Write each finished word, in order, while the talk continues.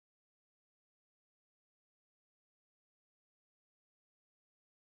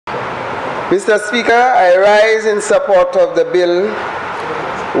Mr. Speaker, I rise in support of the bill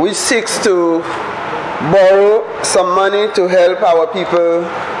which seeks to borrow some money to help our people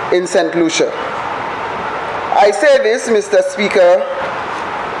in St. Lucia. I say this, Mr. Speaker,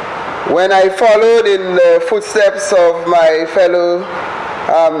 when I followed in the footsteps of my fellow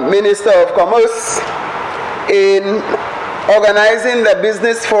Minister of Commerce in organizing the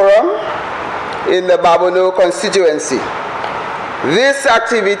business forum in the Babono constituency. This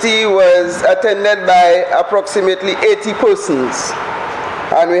activity was attended by approximately 80 persons,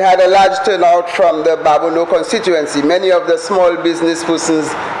 and we had a large turnout from the Babono constituency. Many of the small business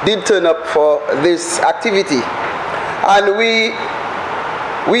persons did turn up for this activity. And we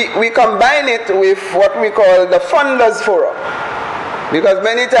combine it with what we call the Funders Forum, because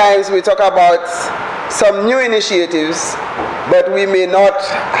many times we talk about some new initiatives, but we may not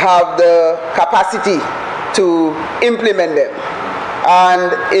have the capacity to implement them.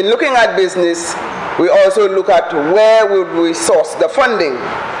 And in looking at business, we also look at where would we source the funding.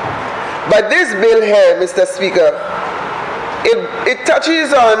 But this bill here, Mr. Speaker, it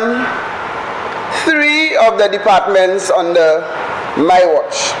touches on 3 of the departments under my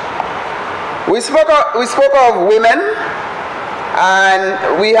watch. We spoke of women,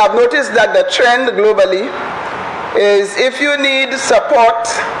 and we have noticed that the trend globally is if you need support,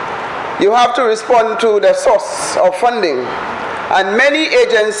 you have to respond to the source of funding. And many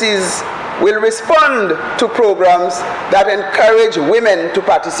agencies will respond to programs that encourage women to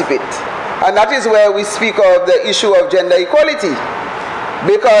participate. And that is where we speak of the issue of gender equality.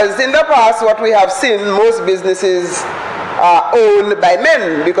 Because in the past, what we have seen, most businesses are owned by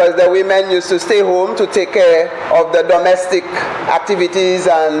men, because the women used to stay home to take care of the domestic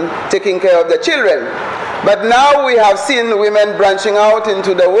activities and taking care of the children. But now we have seen women branching out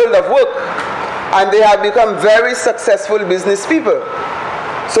into the world of work, and they have become very successful business people.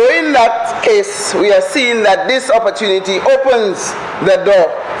 So in that case, we are seeing that this opportunity opens the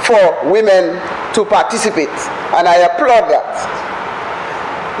door for women to participate, and I applaud that.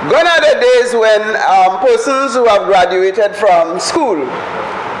 Gone are the days when persons who have graduated from school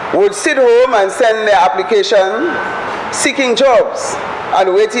would sit home and send their application seeking jobs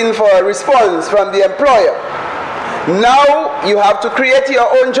and waiting for a response from the employer. Now you have to create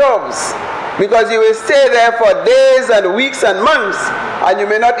your own jobs, because you will stay there for days and weeks and months, and you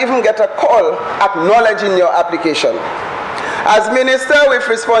may not even get a call acknowledging your application. As Minister with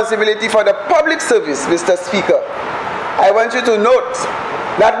responsibility for the public service, Mr. Speaker, I want you to note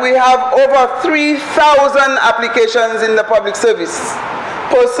that we have over 3,000 applications in the public service,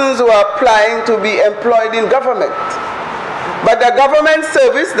 persons who are applying to be employed in government. But the government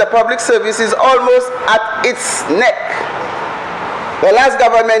service, the public service, is almost at its neck. The last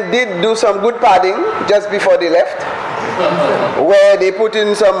government did do some good padding just before they left, where they put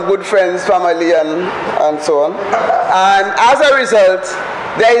in some good friends, family, and so on. And as a result,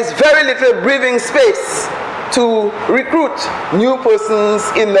 there is very little breathing space to recruit new persons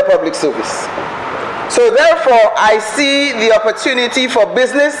in the public service. So therefore, I see the opportunity for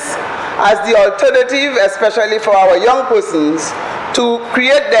business as the alternative, especially for our young persons, to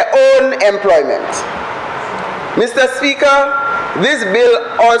create their own employment. Mr. Speaker, this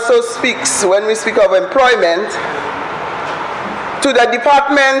bill also speaks, when we speak of employment, to the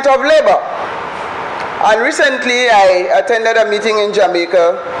Department of Labor. And recently I attended a meeting in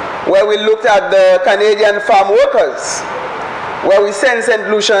Jamaica where we looked at the Canadian farm workers, where we send St.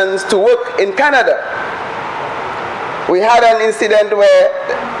 Lucians to work in Canada. We had an incident where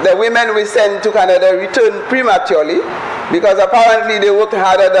the women we sent to Canada returned prematurely because apparently they worked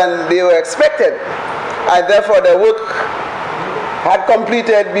harder than they were expected, and therefore the work had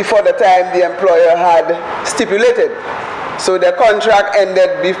completed before the time the employer had stipulated. So the contract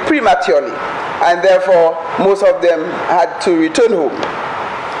ended prematurely, and therefore most of them had to return home.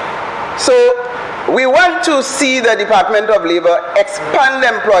 So we want to see the Department of Labor expand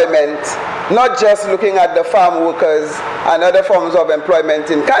employment, not just looking at the farm workers and other forms of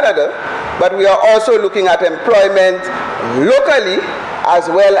employment in Canada, but we are also looking at employment locally as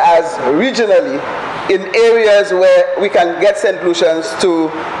well as regionally in areas where we can get St. Lucians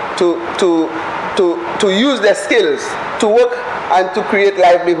to use their skills to work and to create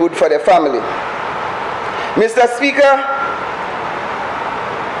livelihood for their family. Mr. Speaker,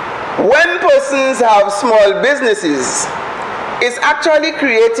 when persons have small businesses, it's actually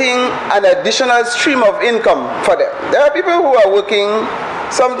creating an additional stream of income for them. There are people who are working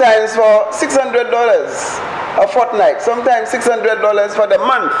sometimes for $600 a fortnight, sometimes $600 for the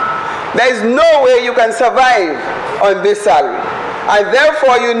month. There is no way you can survive on this salary. And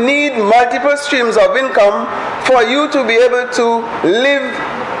therefore you need multiple streams of income for you to be able to live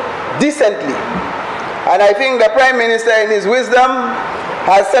decently. And I think the Prime Minister, in his wisdom,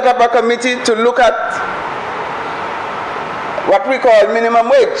 has set up a committee to look at what we call minimum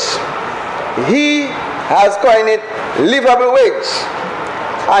wage. He has coined it livable wage.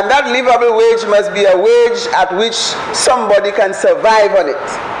 And that livable wage must be a wage at which somebody can survive on it.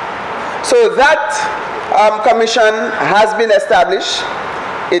 So that commission has been established.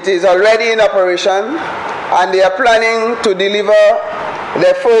 It is already in operation, and they are planning to deliver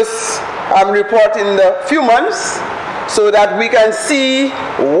their first report in a few months so that we can see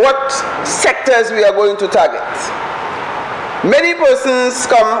what sectors we are going to target. Many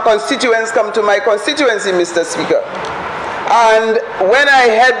constituents come to my constituency, Mr. Speaker, and when I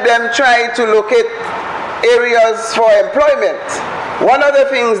help them try to locate areas for employment, one of the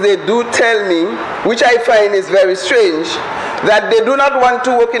things they do tell me, which I find is very strange, that they do not want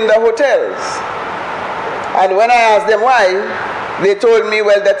to work in the hotels. And when I asked them why, they told me,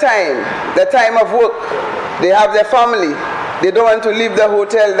 well, the time of work, they have their family. They don't want to leave the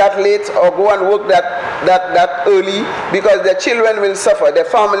hotel that late or go and work that early because their children will suffer, their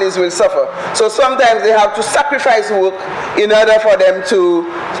families will suffer. So sometimes they have to sacrifice work in order for them to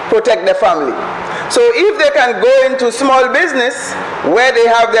protect their family. So if they can go into small business where they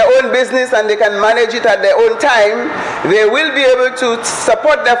have their own business and they can manage it at their own time, they will be able to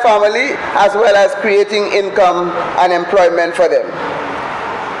support their family as well as creating income and employment for them.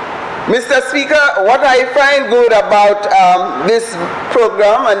 Mr. Speaker, what I find good about this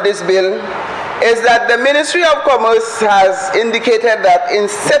program and this bill is that the Ministry of Commerce has indicated that in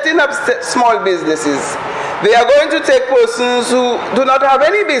setting up small businesses, they are going to take persons who do not have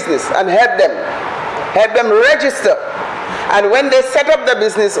any business and help them register. And when they set up the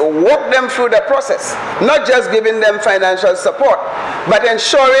business, walk them through the process, not just giving them financial support, but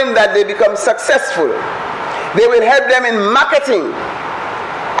ensuring that they become successful. They will help them in marketing.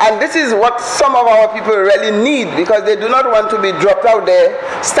 And this is what some of our people really need, because they do not want to be dropped out there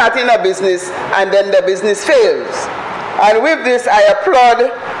starting a business and then the business fails. And with this, I applaud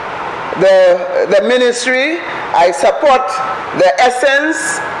the ministry. I support the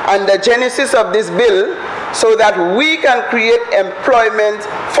essence and the genesis of this bill so that we can create employment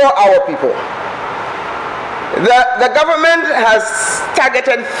for our people. The government has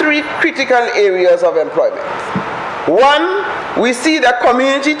targeted 3 critical areas of employment. One, we see the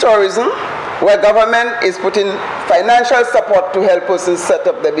community tourism, where government is putting financial support to help persons set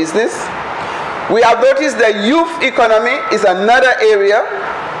up their business. We have noticed the youth economy is another area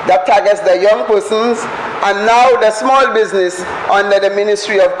that targets the young persons, and now the small business under the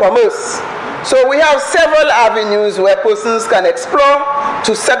Ministry of Commerce. So we have several avenues where persons can explore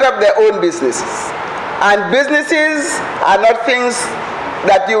to set up their own businesses. And businesses are not things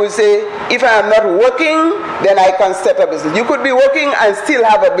that you will say, if I am not working, then I can set up a business. You could be working and still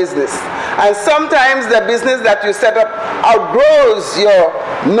have a business. And sometimes the business that you set up outgrows your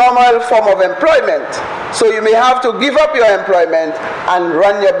normal form of employment. So you may have to give up your employment and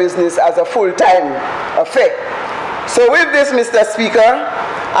run your business as a full-time affair. So with this, Mr. Speaker,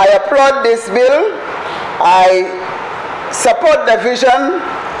 I applaud this bill. I support the vision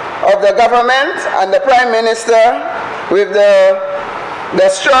of the government and the Prime Minister with the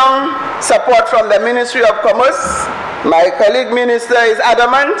strong support from the Ministry of Commerce. My colleague minister is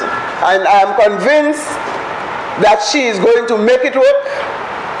adamant, and I am convinced that she is going to make it work.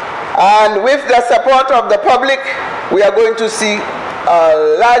 And with the support of the public, we are going to see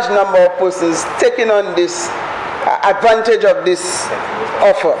a large number of persons taking on this advantage of this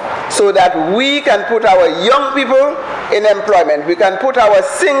offer, so that we can put our young people in employment. We can put our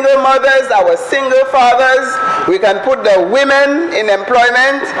single mothers, our single fathers, we can put the women in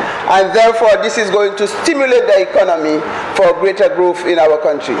employment, and therefore this is going to stimulate the economy for greater growth in our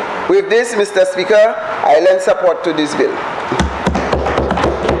country. With this, Mr. Speaker, I lend support to this bill.